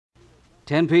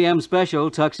10 p.m.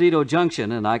 special, Tuxedo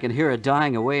Junction, and I can hear it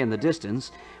dying away in the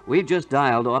distance. We've just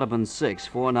dialed Audubon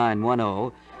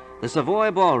 64910, the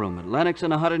Savoy Ballroom at Lenox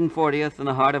and 140th in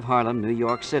the heart of Harlem, New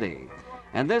York City.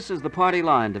 And this is the Party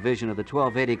Line division of the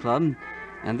 1280 Club.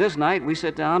 And this night we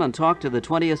sit down and talk to the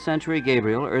 20th Century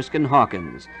Gabriel, Erskine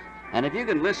Hawkins. And if you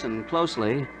can listen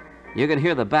closely, you can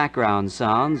hear the background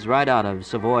sounds right out of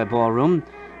Savoy Ballroom,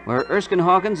 where Erskine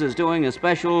Hawkins is doing a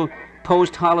special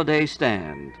post-holiday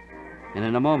stand. And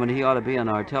in a moment, he ought to be on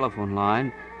our telephone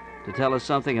line to tell us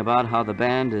something about how the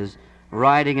band is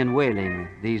riding and wailing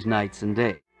these nights and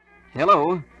days.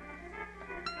 Hello.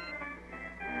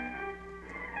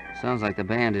 Sounds like the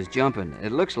band is jumping.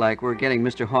 It looks like we're getting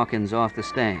Mr. Hawkins off the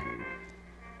stand.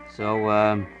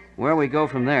 So where we go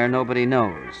from there, nobody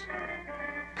knows.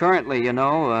 Currently, you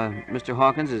know, Mr.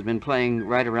 Hawkins has been playing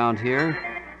right around here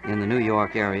in the New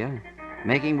York area,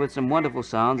 making with some wonderful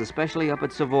sounds, especially up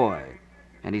at Savoy.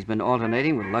 And he's been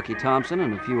alternating with Lucky Thompson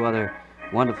and a few other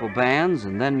wonderful bands.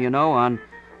 And then, you know, on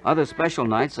other special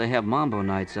nights, they have mambo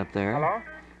nights up there. Hello?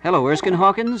 Hello, Erskine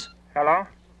Hawkins? Hello?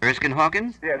 Erskine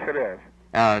Hawkins? Yes, it is.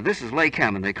 This is Leigh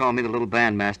Kamman. They call me the little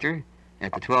bandmaster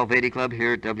at the 1280 Club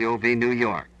here at WOV New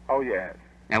York. Oh, yes.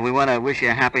 And we want to wish you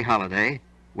a happy holiday.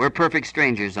 We're perfect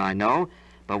strangers, I know,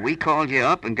 but we called you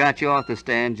up and got you off the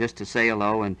stand just to say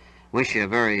hello and wish you a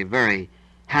very, very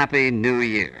happy New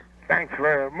Year. Thanks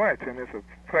very much, and it's a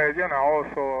pleasure. And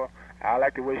I'd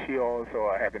like to wish you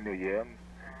also a happy New Year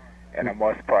and a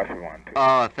most prosperous one, too.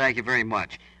 Oh, thank you very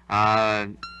much.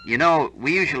 You know,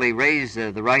 we usually raise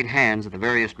the right hands of the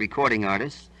various recording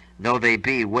artists, though they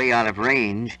be way out of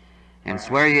range, and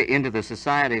swear you into the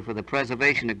Society for the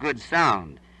Preservation of Good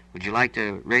Sound. Would you like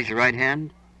to raise your right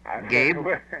hand? Gabe?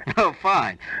 Oh,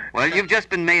 fine. Well, you've just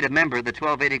been made a member of the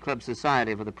 1280 Club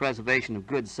Society for the Preservation of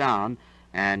Good Sound,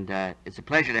 and it's a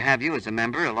pleasure to have you as a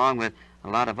member, along with a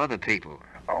lot of other people.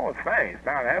 Oh, thanks.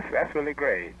 Now, that's really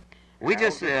great. We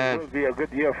just... It'll be a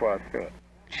good year for us, too.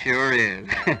 Sure is.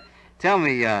 Tell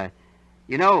me,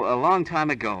 you know, a long time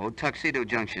ago, Tuxedo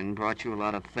Junction brought you a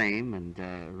lot of fame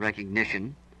and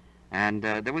recognition, and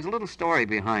there was a little story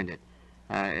behind it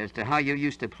as to how you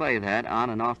used to play that on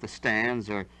and off the stands,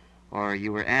 or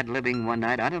you were ad-libbing one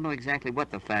night. I don't know exactly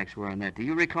what the facts were on that. Do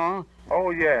you recall? Oh,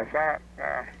 yes.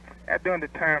 During the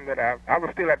time that I was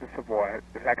still at the Savoy,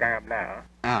 just like I am now.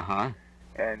 Uh-huh.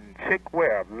 And Chick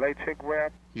Webb, the late Chick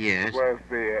Webb, yes, was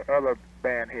the other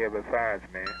band here besides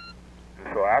me.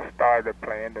 And so I started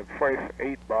playing the first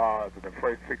 8 bars or the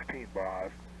first 16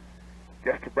 bars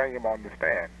just to bring him on the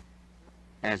stand.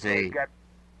 As a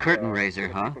curtain raiser,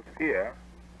 huh? Yeah.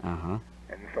 Uh-huh.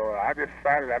 And so I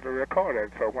decided I had to record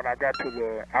it. So when I got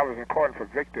to I was recording for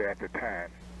Victor at the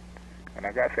time. And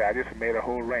I just made a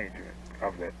whole arrangement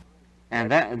of it.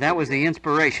 And that was the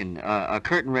inspiration, a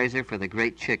curtain raiser for the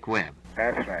great Chick Webb.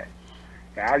 That's right.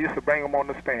 And I used to bring him on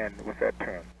the stand with that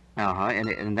tune. Uh-huh,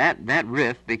 and that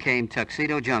riff became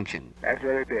Tuxedo Junction. That's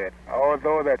what it did.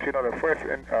 Although that, you know, the first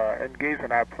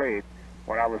engagement I played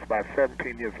when I was about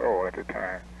 17 years old at the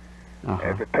time,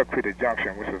 at the Tuxedo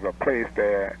Junction, which was a place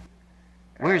there.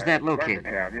 Where's that located?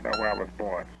 Birmingham, you know, where I was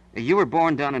born. You were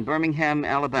born down in Birmingham,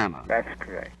 Alabama. That's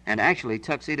correct. And actually,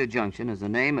 Tuxedo Junction is the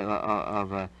name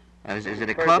of is it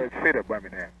a club? It's City of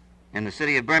Birmingham. In the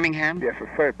city of Birmingham? Yes,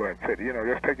 it's Fairburn City. You know,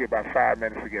 just take you about 5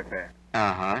 minutes to get there.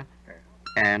 Uh-huh. Okay.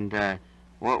 And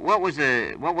what was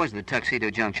the Tuxedo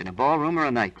Junction? A ballroom or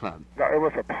a nightclub? No, it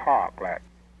was a park, like.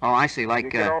 Oh, I see. Like you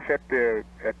get off at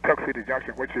Tuxedo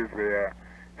Junction, which is the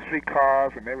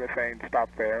streetcars and everything stop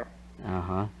there.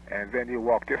 Uh-huh. And then you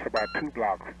walk just about 2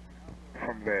 blocks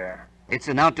from there. It's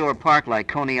an outdoor park like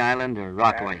Coney Island or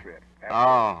Rockaway. That's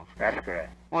it. That's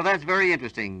correct. Well, that's very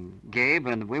interesting, Gabe,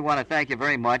 and we want to thank you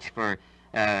very much for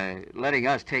letting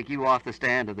us take you off the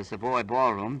stand of the Savoy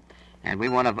Ballroom. And we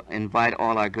want to invite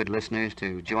all our good listeners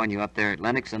to join you up there at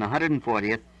Lenox and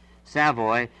 140th,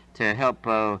 Savoy, to help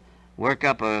work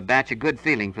up a batch of good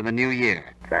feeling for the new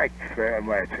year. Thanks very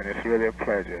much, and it's really a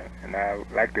pleasure. And I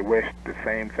would like to wish the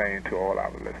same thing to all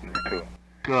our listeners, too.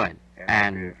 Good.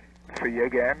 And see you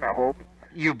again, I hope.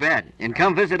 You bet. And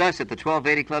come visit us at the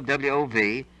 1280 Club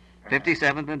WOV,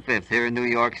 57th and 5th here in New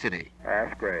York City.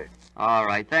 That's great. All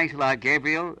right. Thanks a lot,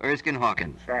 Gabriel. Erskine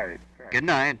Hawkins. Right. Good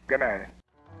night. Good night.